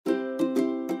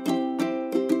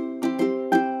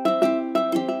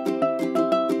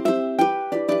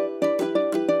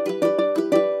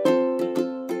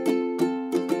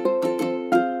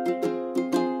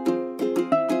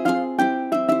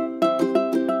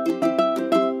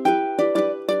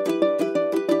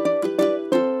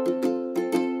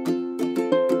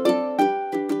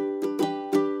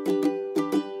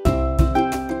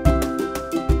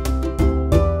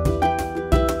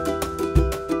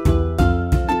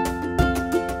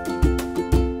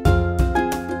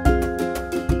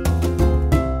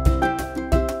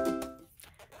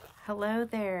Hello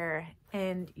there,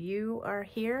 and you are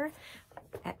here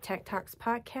at Thek-talks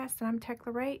podcast, and I'm Thek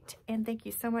Lorette, and thank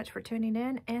you so much for tuning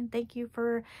in, and thank you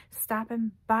for stopping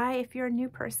by if you're a new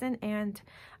person, and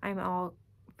I'm all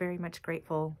very much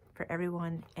grateful for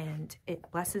everyone, and it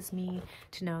blesses me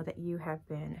to know that you have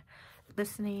been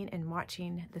listening and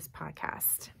watching this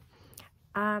podcast.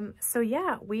 So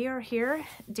yeah, we are here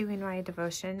doing my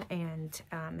devotion, and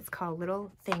it's called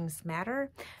Little Things Matter.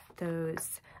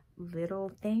 Those little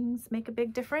things make a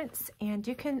big difference, and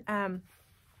you can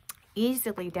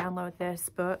easily download this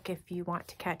book if you want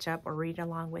to catch up or read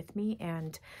along with me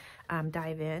and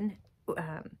dive in.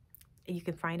 You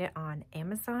can find it on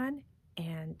Amazon,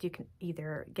 and you can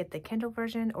either get the Kindle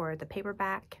version or the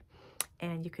paperback,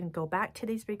 and you can go back to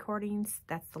these recordings.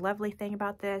 That's the lovely thing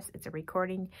about this. It's a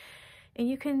recording, and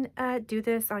you can do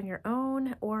this on your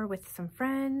own or with some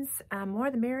friends. More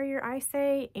the merrier, I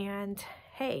say. And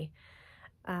hey,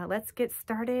 let's get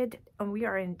started. We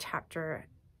are in chapter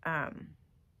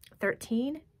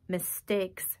 13,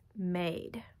 Mistakes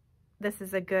Made. This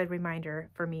is a good reminder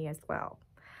for me as well.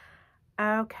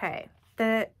 Okay,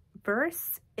 the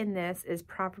verse in this is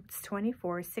Proverbs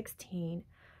 24:16.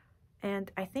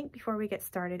 And I think before we get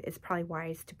started, it's probably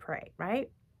wise to pray,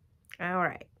 right? All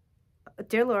right.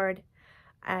 Dear Lord,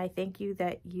 I thank you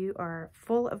that you are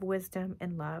full of wisdom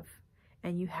and love,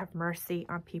 and you have mercy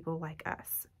on people like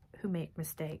us who make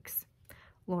mistakes.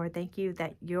 Lord, thank you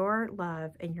that your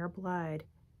love and your blood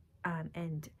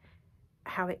and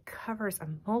how it covers a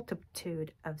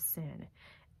multitude of sin,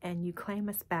 and you claim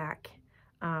us back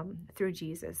through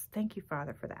Jesus. Thank you,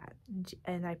 Father, for that.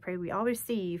 And I pray we all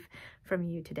receive from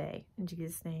you today. In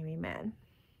Jesus' name, amen.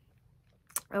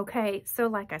 Okay, so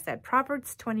like I said,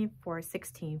 Proverbs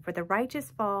 24:16, for the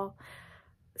righteous fall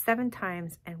 7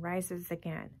 times and rises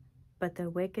again, but the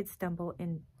wicked stumble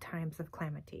in times of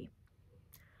calamity.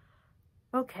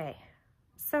 Okay,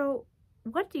 so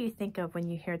what do you think of when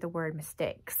you hear the word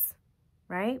mistakes,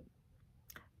 right?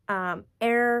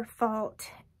 Error,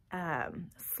 fault,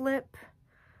 slip,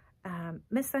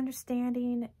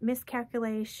 misunderstanding,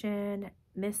 miscalculation,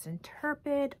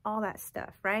 misinterpret, all that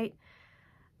stuff, right?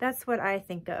 That's what I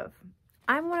think of.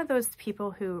 I'm one of those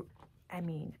people who, I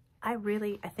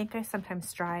think I sometimes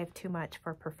strive too much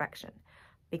for perfection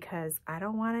because I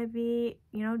don't want to be,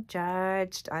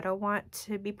 judged. I don't want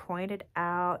to be pointed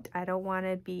out. I don't want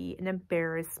to be an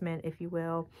embarrassment, if you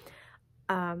will.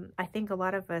 I think a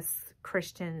lot of us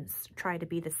Christians try to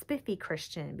be the spiffy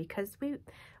Christian because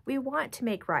we want to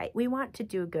make right. We want to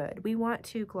do good. We want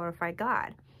to glorify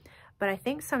God. But I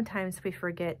think sometimes we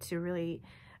forget to really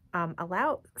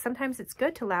sometimes it's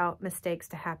good to allow mistakes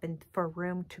to happen for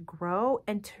room to grow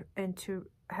and to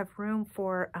have room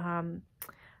for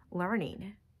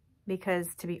learning.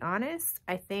 Because to be honest,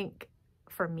 I think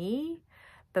for me,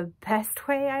 the best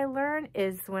way I learn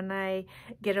is when I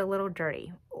get a little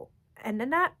dirty. And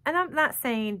I'm not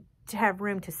saying to have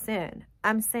room to sin.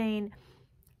 I'm saying,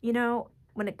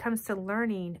 when it comes to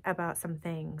learning about some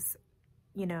things,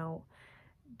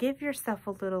 give yourself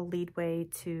a little leadway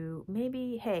to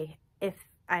maybe, hey, if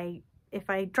I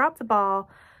drop the ball,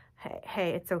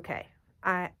 hey, it's okay.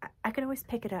 I can always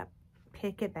pick it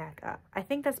back up. I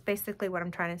think that's basically what I'm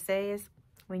trying to say is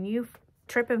when you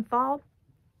trip and fall,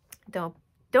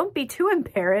 don't be too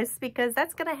embarrassed because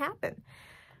that's going to happen.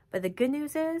 But the good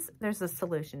news is there's a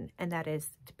solution, and that is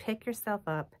to pick yourself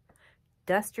up,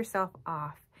 dust yourself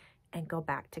off, and go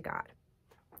back to God.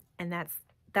 And that's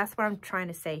what I'm trying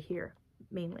to say here.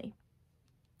 Mainly.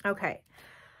 Okay,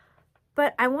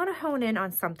 but I want to hone in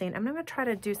on something. I'm going to try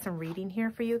to do some reading here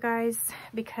for you guys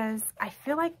because I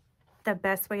feel like the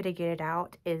best way to get it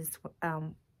out is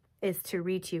to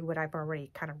read to you what I've already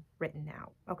kind of written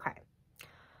out. Okay,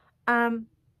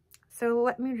 so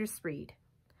let me just read.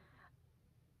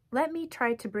 Let me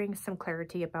try to bring some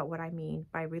clarity about what I mean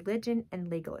by religion and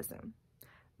legalism.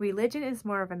 Religion is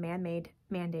more of a man-made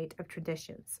mandate of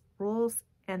traditions, rules,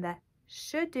 and the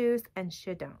should-dos and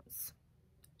should-don'ts.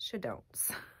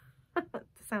 Should-don'ts.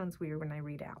 Sounds weird when I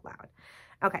read it out loud.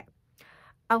 Okay.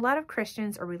 A lot of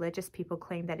Christians or religious people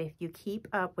claim that if you keep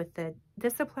up with the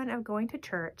discipline of going to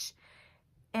church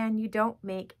and you don't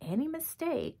make any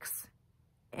mistakes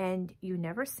and you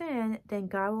never sin, then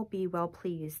God will be well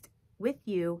pleased with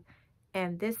you,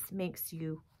 and this makes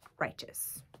you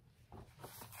righteous.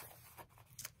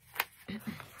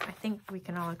 I think we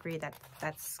can all agree that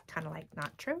that's kind of like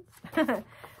not true.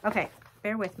 Okay,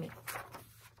 bear with me.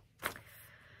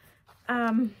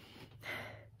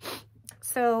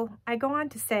 So I go on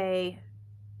to say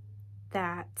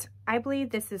that I believe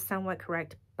this is somewhat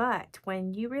correct, but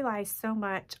when you rely so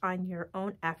much on your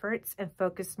own efforts and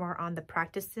focus more on the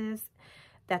practices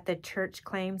that the church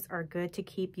claims are good to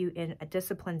keep you in a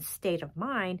disciplined state of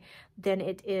mind, then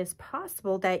it is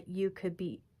possible that you could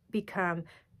become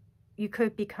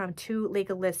too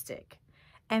legalistic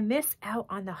and miss out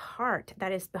on the heart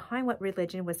that is behind what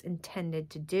religion was intended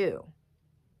to do.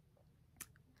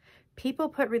 People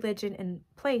put religion in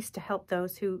place to help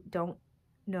those who don't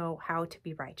know how to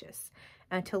be righteous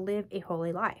and to live a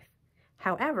holy life.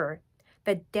 However,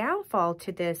 the downfall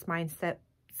to this mindset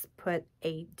put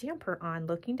a damper on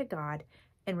looking to God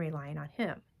and relying on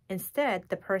Him. Instead,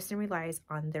 the person relies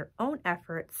on their own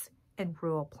efforts and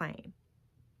rule playing.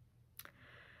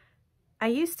 I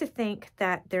used to think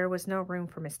that there was no room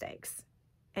for mistakes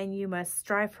and you must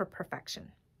strive for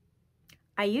perfection.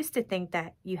 I used to think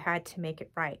that you had to make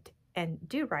it right and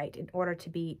do right in order to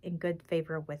be in good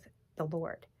favor with the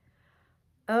Lord.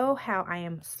 Oh, how I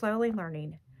am slowly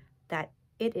learning that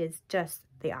it is just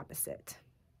the opposite.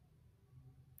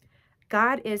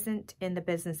 God isn't in the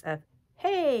business of,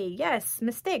 hey, yes,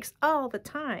 mistakes all the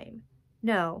time.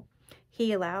 No,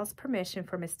 He allows permission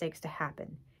for mistakes to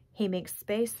happen. He makes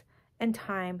space and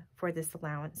time for this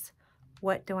allowance.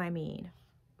 What do I mean?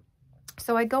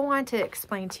 So I go on to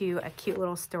explain to you a cute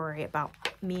little story about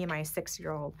me and my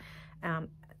 6-year-old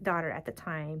daughter at the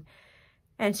time.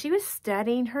 And she was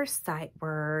studying her sight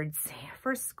words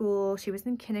for school. She was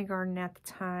in kindergarten at the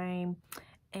time.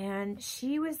 And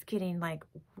she was getting like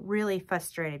really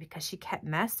frustrated because she kept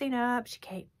messing up.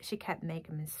 She kept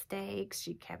making mistakes.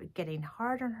 She kept getting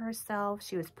hard on herself.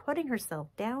 She was putting herself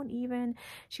down even.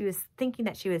 She was thinking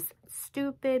that she was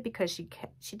stupid because she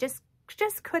just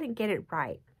couldn't get it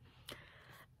right.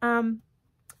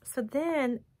 So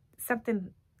then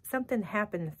something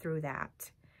happened through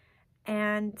that.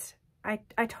 And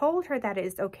I told her that it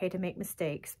is okay to make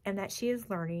mistakes and that she is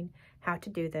learning how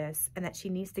to do this and that she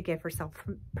needs to give herself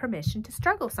permission to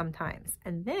struggle sometimes.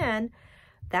 And then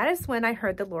that is when I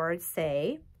heard the Lord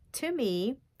say to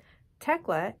me,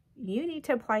 Tekla, you need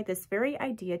to apply this very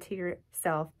idea to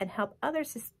yourself and help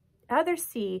others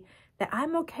see that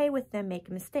I'm okay with them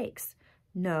making mistakes.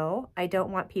 No, I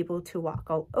don't want people to walk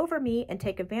all over me and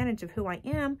take advantage of who I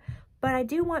am, but I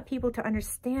do want people to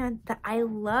understand that I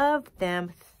love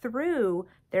them through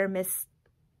their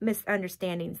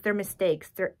misunderstandings, their mistakes,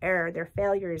 their error, their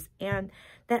failures, and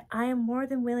that I am more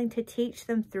than willing to teach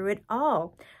them through it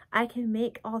all. I can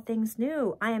make all things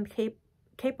new. I am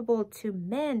capable to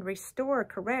mend, restore,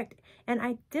 correct, and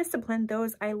I discipline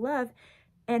those I love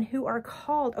and who are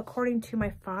called according to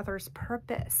my Father's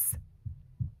purpose.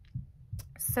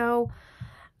 So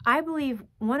I believe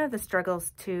one of the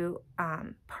struggles to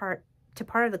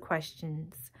part of the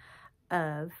questions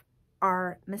of,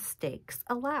 are mistakes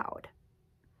allowed?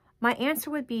 My answer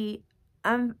would be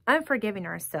unforgiving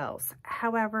ourselves.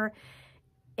 However,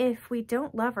 if we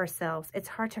don't love ourselves, it's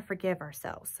hard to forgive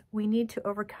ourselves. We need to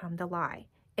overcome the lie.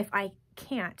 If I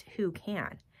can't, who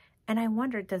can? And I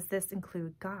wonder, does this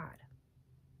include God?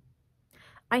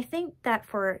 I think that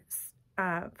for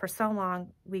so long,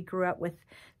 we grew up with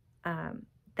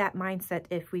that mindset,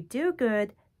 if we do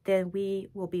good, then we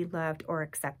will be loved or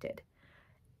accepted.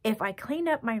 If I clean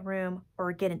up my room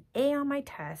or get an A on my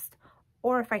test,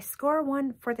 or if I score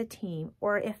one for the team,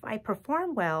 or if I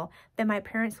perform well, then my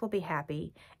parents will be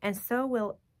happy, and so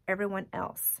will everyone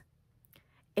else.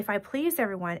 If I please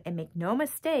everyone and make no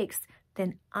mistakes,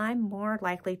 then I'm more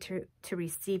likely to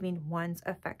receiving one's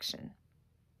affection.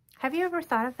 Have you ever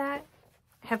thought of that?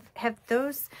 Have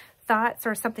those thoughts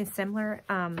or something similar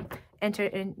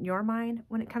entered in your mind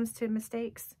when it comes to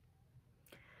mistakes?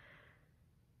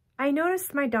 I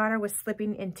noticed my daughter was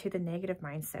slipping into the negative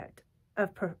mindset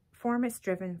of performance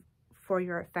driven for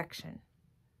your affection.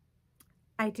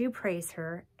 I do praise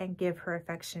her and give her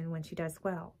affection when she does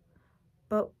well.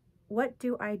 But what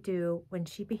do I do when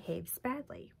she behaves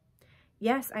badly?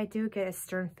 Yes, I do get a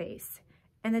stern face,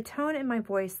 and the tone in my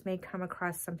voice may come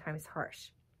across sometimes harsh.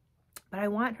 But I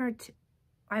want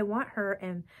her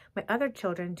and my other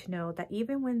children to know that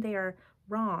even when they are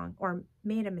wrong or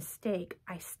made a mistake,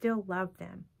 I still love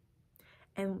them.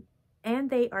 And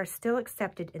they are still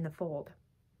accepted in the fold.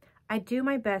 I do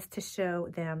my best to show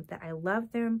them that I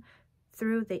love them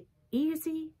through the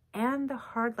easy and the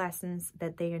hard lessons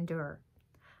that they endure.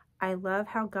 I love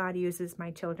how God uses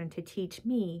my children to teach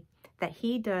me that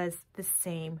He does the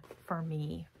same for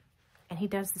me. And He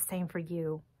does the same for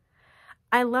you.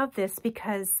 I love this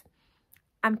because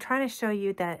I'm trying to show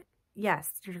you that,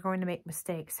 yes, you're going to make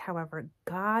mistakes. However,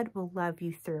 God will love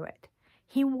you through it.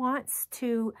 He wants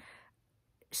to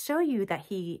show you that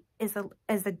He is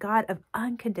a God of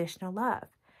unconditional love.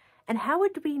 And how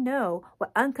would we know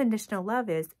what unconditional love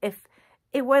is if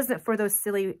it wasn't for those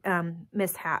silly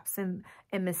mishaps and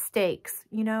mistakes.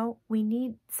 You know,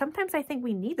 sometimes I think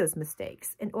we need those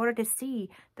mistakes in order to see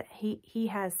that he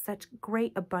has such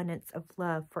great abundance of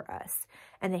love for us,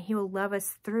 and that he will love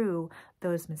us through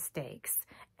those mistakes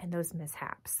and those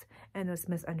mishaps and those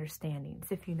misunderstandings,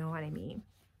 if you know what I mean.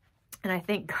 And I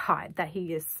thank God that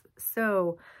he is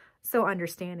so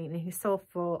understanding, and he's so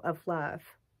full of love.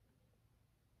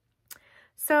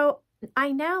 So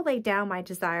I now lay down my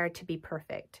desire to be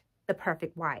perfect, the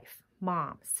perfect wife,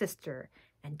 mom, sister,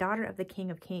 and daughter of the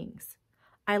King of Kings.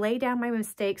 I lay down my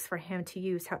mistakes for him to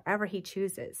use however he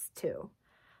chooses to.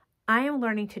 I am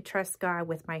learning to trust God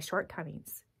with my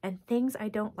shortcomings and things I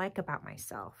don't like about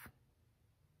myself.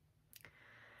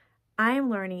 I am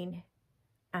learning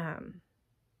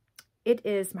it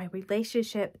is my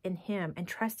relationship in him and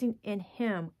trusting in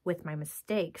him with my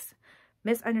mistakes,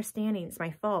 misunderstandings,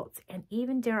 my faults, and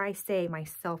even, dare I say, my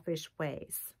selfish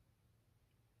ways.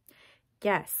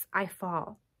 Yes, I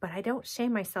fall, but I don't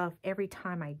shame myself every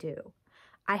time I do.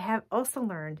 I have also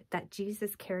learned that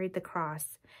Jesus carried the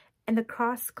cross, and the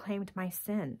cross claimed my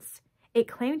sins. It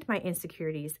claimed my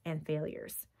insecurities and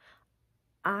failures.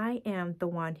 I am the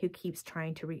one who keeps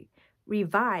trying to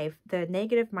revive the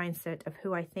negative mindset of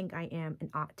who I think I am and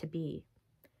ought to be.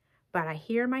 But I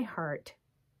hear my heart.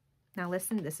 Now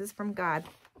listen, this is from God.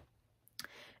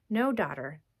 No,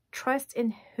 daughter, trust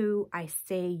in who I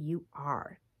say you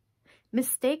are.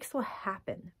 Mistakes will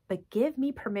happen, but give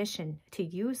me permission to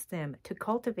use them to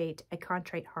cultivate a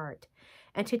contrite heart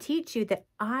and to teach you that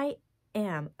I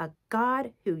am a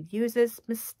God who uses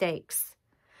mistakes.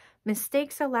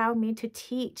 Mistakes allow me to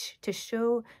teach, to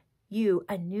show you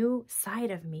a new side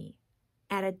of me.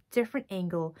 At a different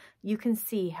angle, you can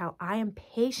see how I am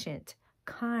patient,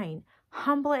 kind,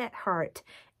 humble at heart,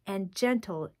 and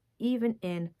gentle even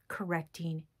in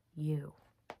correcting you.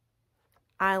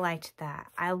 I liked that.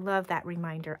 I love that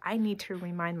reminder. I need to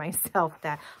remind myself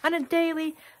that on a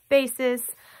daily basis,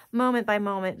 moment by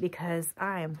moment, because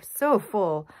I am so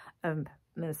full of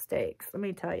mistakes. Let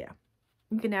me tell you.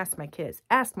 You can ask my kids.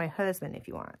 Ask my husband if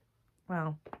you want.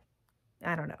 Well,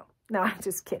 I don't know. No, I'm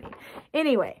just kidding.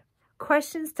 Anyway,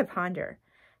 questions to ponder.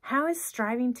 How is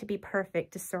striving to be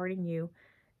perfect distorting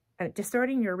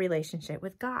your relationship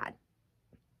with God?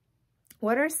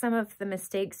 What are some of the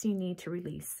mistakes you need to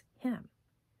release him?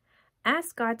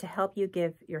 Ask God to help you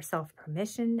give yourself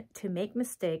permission to make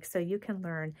mistakes so you can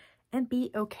learn and be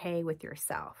okay with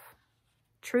yourself.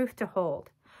 Truth to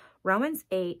hold. Romans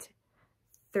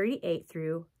 8:38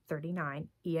 through 39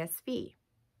 ESV.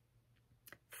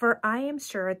 For I am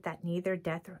sure that neither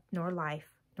death nor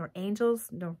life, nor angels,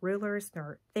 nor rulers,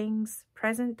 nor things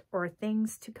present or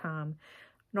things to come,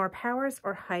 nor powers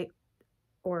or height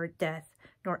or depth,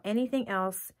 nor anything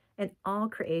else in all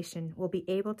creation will be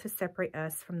able to separate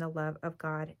us from the love of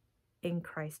God in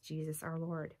Christ Jesus our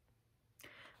Lord.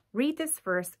 Read this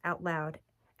verse out loud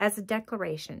as a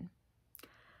declaration.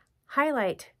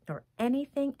 Highlight, nor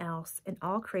anything else in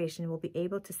all creation will be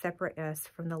able to separate us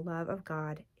from the love of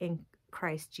God in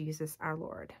Christ Jesus our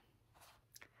Lord.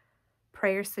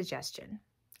 Prayer suggestion.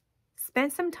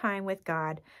 Spend some time with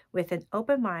God with an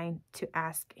open mind to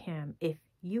ask him if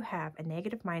you have a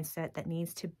negative mindset that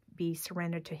needs to be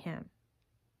surrendered to him.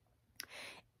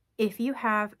 If you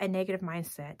have a negative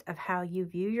mindset of how you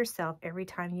view yourself every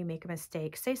time you make a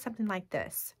mistake, say something like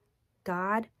this.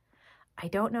 God, I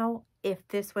don't know if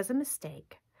this was a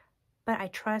mistake, but I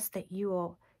trust that you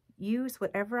will use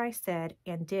whatever I said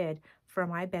and did for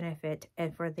my benefit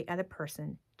and for the other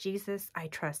person. Jesus, I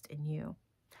trust in you.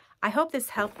 I hope this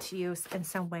helped you in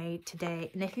some way today.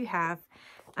 And if you have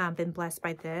been blessed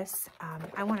by this,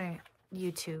 I want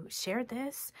you to share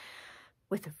this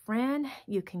with a friend.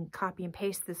 You can copy and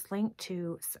paste this link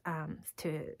to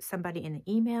somebody in an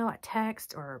email, a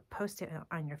text, or post it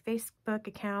on your Facebook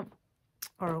account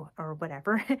or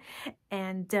whatever.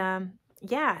 And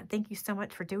yeah, thank you so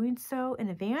much for doing so in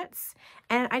advance.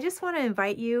 And I just want to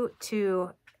invite you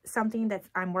to something that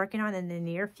I'm working on in the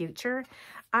near future.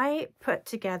 I put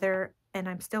together, and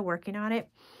I'm still working on it,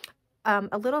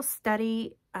 a little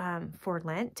study for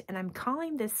Lent, and I'm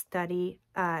calling this study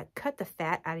Cut the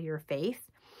Fat Out of Your Faith.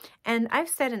 And I've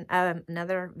said in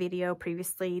another video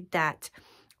previously that,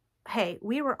 hey,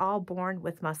 we were all born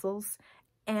with muscles,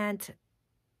 and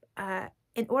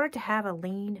in order to have a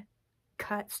lean,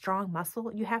 cut, strong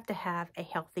muscle, you have to have a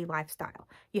healthy lifestyle.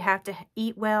 You have to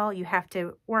eat well. You have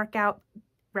to work out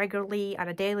regularly on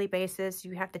a daily basis.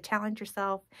 You have to challenge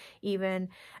yourself. Even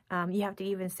you have to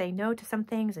even say no to some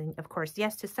things, and of course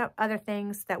yes to some other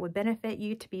things that would benefit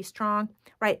you to be strong.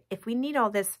 Right? If we need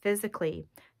all this physically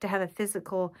to have a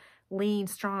physical, lean,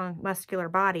 strong, muscular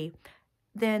body,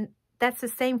 then that's the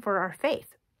same for our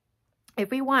faith. If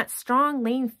we want strong,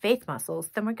 lean faith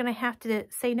muscles, then we're going to have to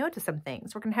say no to some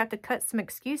things. We're going to have to cut some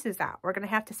excuses out. We're going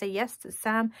to have to say yes to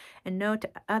some and no to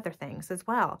other things as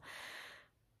well.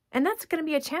 And that's going to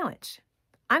be a challenge.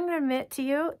 I'm going to admit to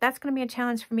you, that's going to be a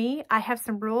challenge for me. I have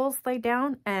some rules laid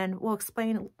down, and we'll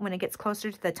explain when it gets closer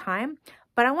to the time.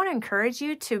 But I want to encourage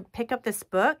you to pick up this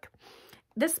book.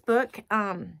 This book,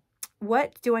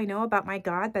 What Do I Know About My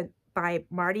God? By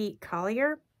Marty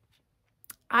Collier.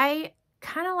 I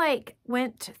kind of like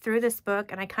went through this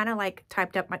book and I kind of like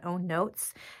typed up my own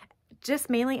notes,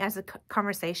 just mainly as a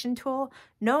conversation tool.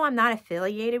 No, I'm not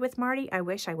affiliated with Marty. I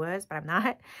wish I was, but I'm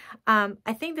not.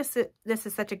 I think this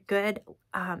is such a good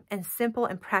and simple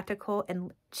and practical,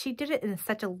 and she did it in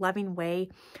such a loving way,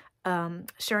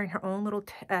 sharing her own little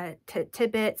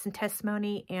tidbits and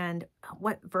testimony and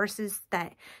what verses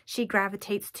that she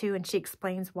gravitates to, and she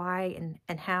explains why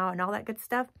and how and all that good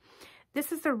stuff.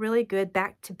 This is a really good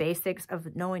back to basics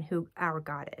of knowing who our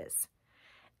God is.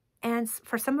 And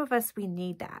for some of us, we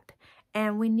need that.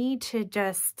 And we need to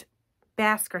just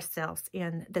bask ourselves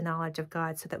in the knowledge of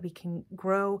God so that we can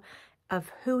grow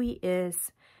of who he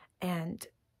is and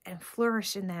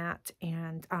flourish in that.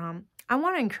 And I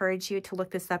want to encourage you to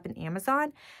look this up in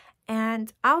Amazon.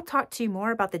 And I'll talk to you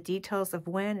more about the details of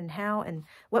when and how and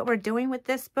what we're doing with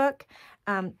this book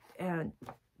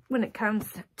when it comes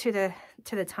to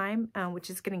the time, which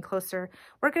is getting closer.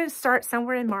 We're going to start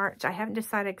somewhere in March. I haven't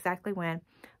decided exactly when,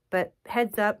 but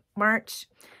heads up, March.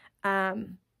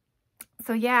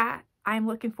 So yeah, I'm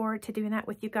looking forward to doing that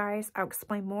with you guys. I'll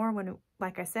explain more when,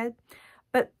 like I said.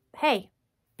 But hey,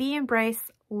 be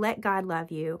embraced. Let God love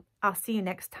you. I'll see you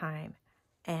next time.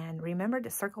 And remember to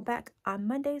circle back on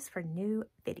Mondays for new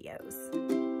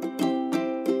videos.